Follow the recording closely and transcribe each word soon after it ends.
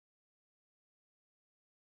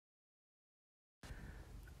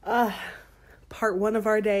Part 1 of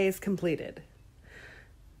our day is completed.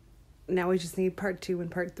 Now we just need part 2 and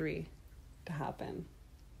part 3 to happen.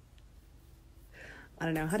 I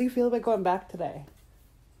don't know. How do you feel about going back today?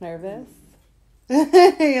 Nervous?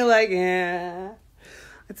 You're like, yeah.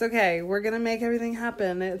 It's okay. We're going to make everything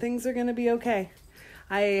happen. Things are going to be okay.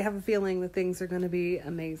 I have a feeling that things are going to be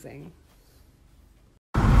amazing.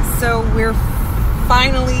 So we're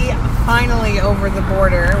finally over the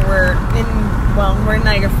border. We're in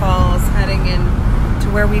Niagara Falls, heading in to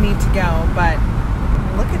where we need to go. But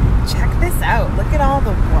check this out. Look at all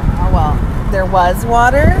the water. Well, there was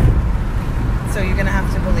water, so you're gonna have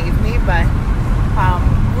to believe me. But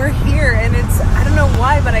we're here, and I don't know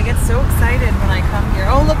why, but I get so excited when I come here.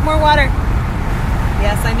 Oh, look, more water.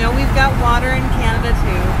 Yes, I know we've got water in Canada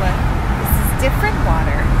too, but this is different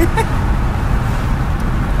water.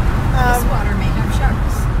 This water may have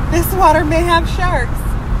sharks. This water may have sharks.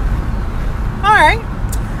 All right.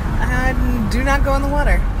 Do not go in the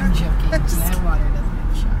water. I'm joking. That water doesn't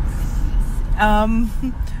have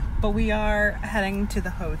sharks. But we are heading to the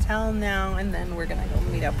hotel now, and then we're gonna go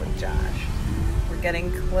meet up with Josh. We're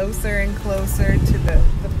getting closer and closer to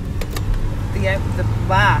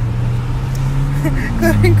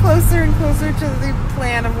getting closer and closer to the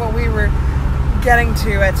plan of what we were getting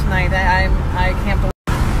to at tonight. I can't believe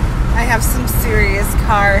I have some serious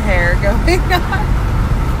car hair going on.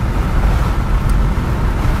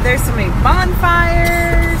 There's so many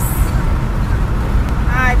bonfires.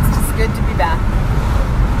 It's just good to be back.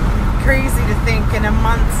 Crazy to think in a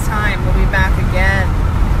month's time we'll be back again.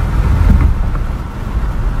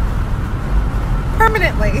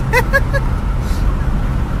 Permanently.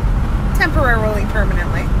 Temporarily,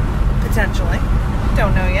 permanently. Potentially.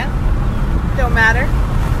 Don't know yet. Don't matter.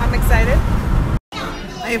 I'm excited.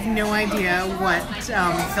 I have no idea what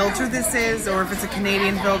filter this is, or if it's a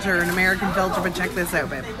Canadian filter or an American filter, but check this out,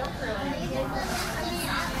 babe.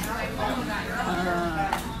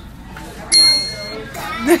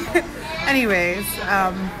 Anyways,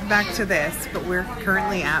 back to this, but we're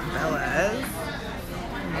currently at Bella's.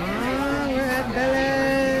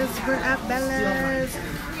 We're at Bella's.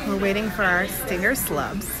 We're waiting for our Stinger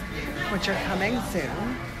Slubs, which are coming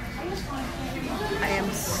soon. I am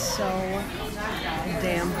so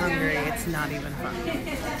damn hungry, it's not even funny.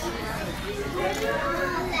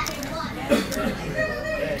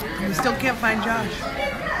 We still can't find Josh.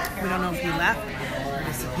 We don't know if he left or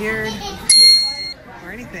disappeared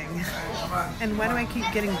or anything. And why do I keep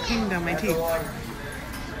getting pinged on my teeth?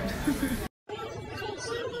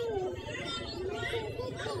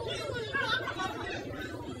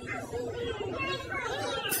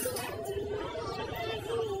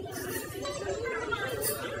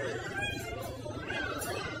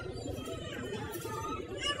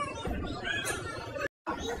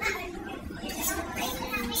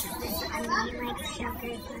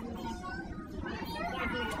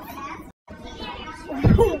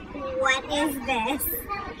 What is this?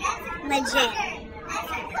 Legit.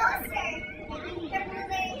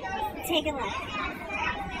 Take a look.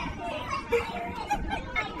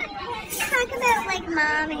 Talk about like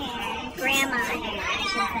mom hair, grandma hair, I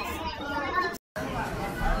should say.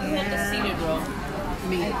 Yeah. Seated roll.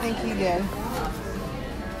 I think he did.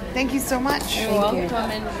 Thank you so much. You're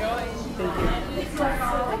welcome. Enjoy.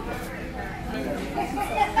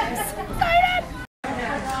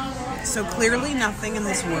 So clearly nothing in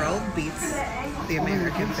this world beats the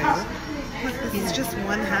American food. This is just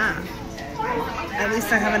one half. At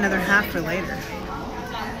least I have another half for later.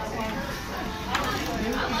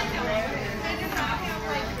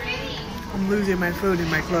 I'm losing my food in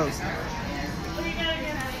my clothes.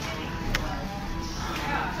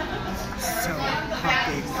 So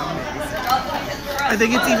fucking amazing. I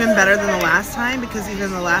think it's even better than the last time, because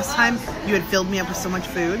even the last time you had filled me up with so much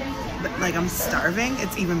food, but like I'm starving.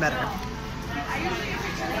 It's even better.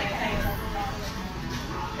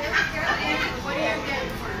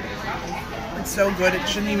 It's so good, it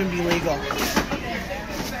shouldn't even be legal.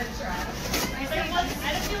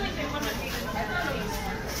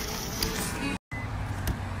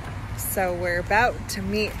 So we're about to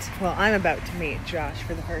meet, well, I'm about to meet Josh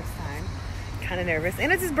for the first time. Kind of nervous,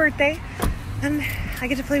 and it's his birthday, and I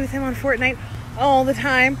get to play with him on Fortnite all the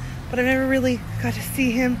time, but I've never really got to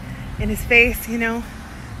see him in his face, you know,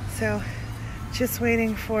 so just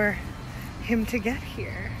waiting for him to get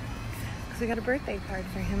here, because we got a birthday card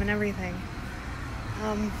for him and everything.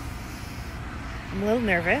 I'm a little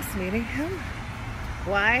nervous meeting him.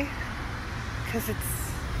 Why? Because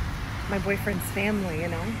it's my boyfriend's family, you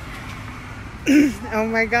know. Oh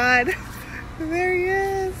my God, there he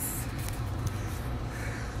is.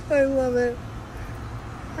 I love it.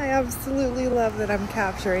 I absolutely love that I'm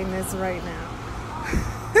capturing this right now.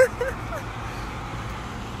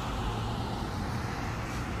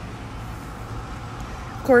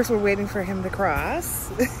 Of course, we're waiting for him to cross.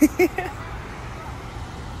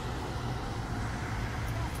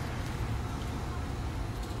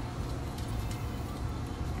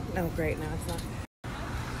 Oh, great. No, it's not.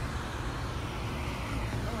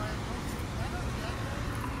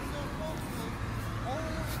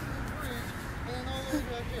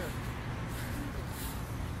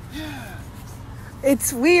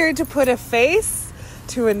 It's weird to put a face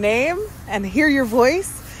to a name and hear your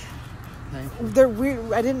voice. They're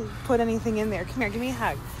weird. I didn't put anything in there. Come here, give me a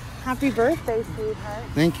hug. Happy birthday, sweetheart.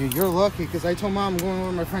 Thank you. You're lucky because I told Mom I'm going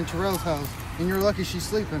over to my friend Terrell's house, and you're lucky she's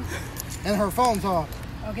sleeping and her phone's off.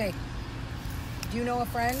 Okay. Do you know a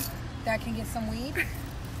friend that can get some weed?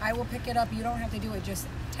 I will pick it up. You don't have to do it. Just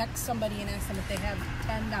text somebody and ask them if they have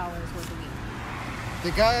 $10 worth of weed. The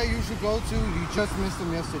guy I usually go to, you just missed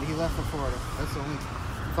him yesterday. He left for Florida. That's the only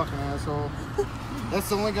fucking asshole. That's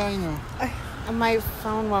the only guy I know. My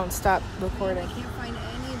phone won't stop recording. I can't find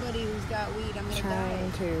anybody who's got weed. I'm gonna Trying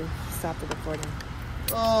die. to stop the recording.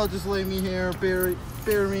 Oh, just lay me here, bury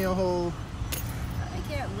me a hole. I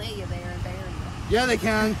can't lay you there and bury you. Yeah, they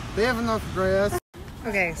can. They have enough grass.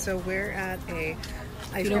 Okay, so we're at a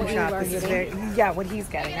ice You know cream what shop. you are This is getting? very, yeah, what he's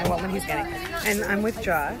getting. I want what he's getting. And I'm with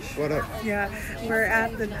Josh. What up? Yeah, we're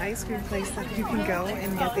at the ice cream place that you can go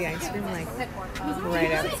and get the ice cream like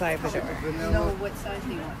right outside the door. No, what size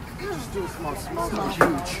do you want? Just do a small,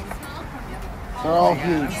 huge. They're all I'm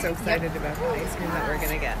huge. so excited about the ice cream that we're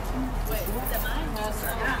gonna get.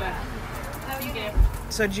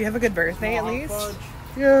 So did you have a good birthday at least?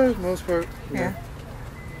 Yeah, most part. Yeah.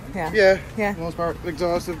 Yeah. Yeah. Yeah. Most part.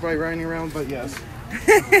 Exhausted by riding around, but yes.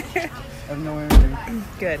 I have no energy.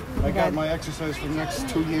 Good. I got my exercise for the next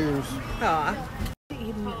 2 years. Aw.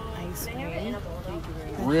 Eating ice cream.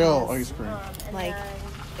 Real ice cream. Like,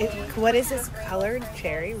 what is this colored?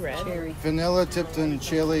 Cherry? Red? Cherry. Vanilla dipped in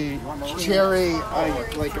cherry,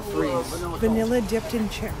 like a freeze. Vanilla dipped in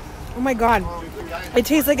cherry. Oh my god. It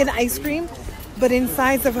tastes like an ice cream, but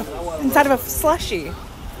inside of a slushie.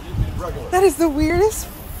 That is the weirdest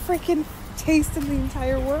freaking taste in the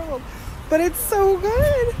entire world. But it's so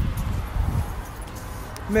good.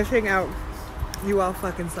 Missing out. You all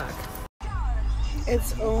fucking suck.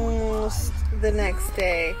 It's almost the next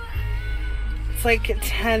day. It's like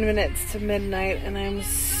 10 minutes to midnight and I'm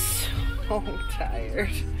so tired.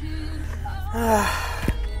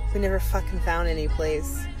 We never fucking found any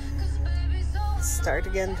place. Start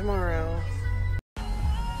again tomorrow.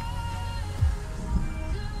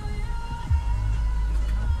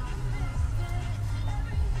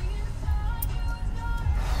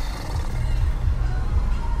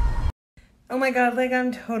 Oh my god, like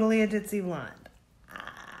I'm totally a ditzy blonde.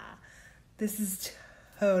 This is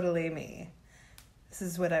totally me. This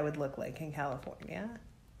is what I would look like in California.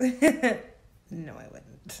 No, I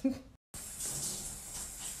wouldn't.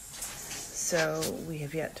 So we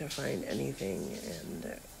have yet to find anything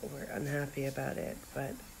and we're unhappy about it,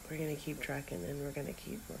 but we're going to keep trucking and we're going to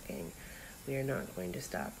keep looking. We are not going to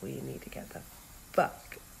stop. We need to get the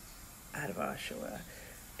fuck out of Oshawa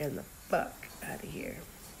and the fuck out of here.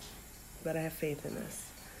 But I have faith in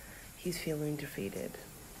us. He's feeling defeated.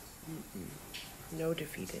 No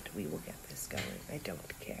defeated. We will get this going. I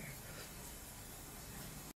don't care.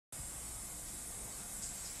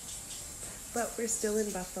 But we're still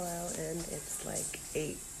in Buffalo and it's like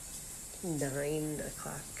 9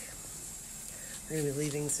 o'clock. We're going to be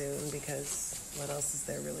leaving soon because what else is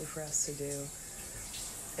there really for us to do?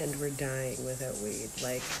 And we're dying without weed.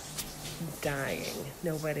 Like, dying.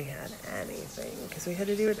 Nobody had anything because we had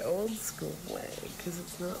to do it old school way because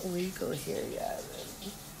it's not legal here yet.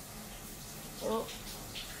 Well,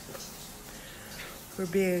 we're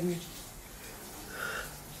being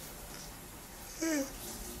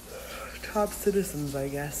top citizens, I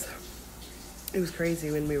guess. It was crazy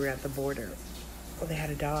when we were at the border. They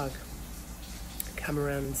had a dog come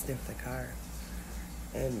around and sniff the car.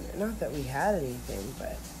 And not that we had anything,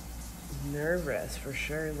 but nervous for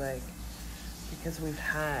sure, like, because we've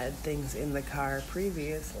had things in the car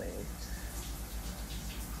previously.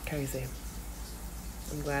 Crazy.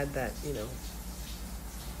 I'm glad that, you know,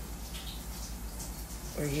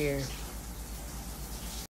 we're here.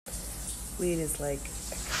 Weed is like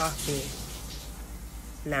a coffee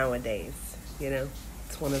nowadays, you know?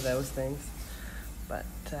 It's one of those things. But,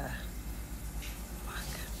 fuck.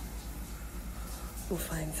 We'll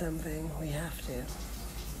find something. We have to.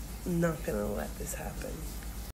 I'm not gonna let this happen.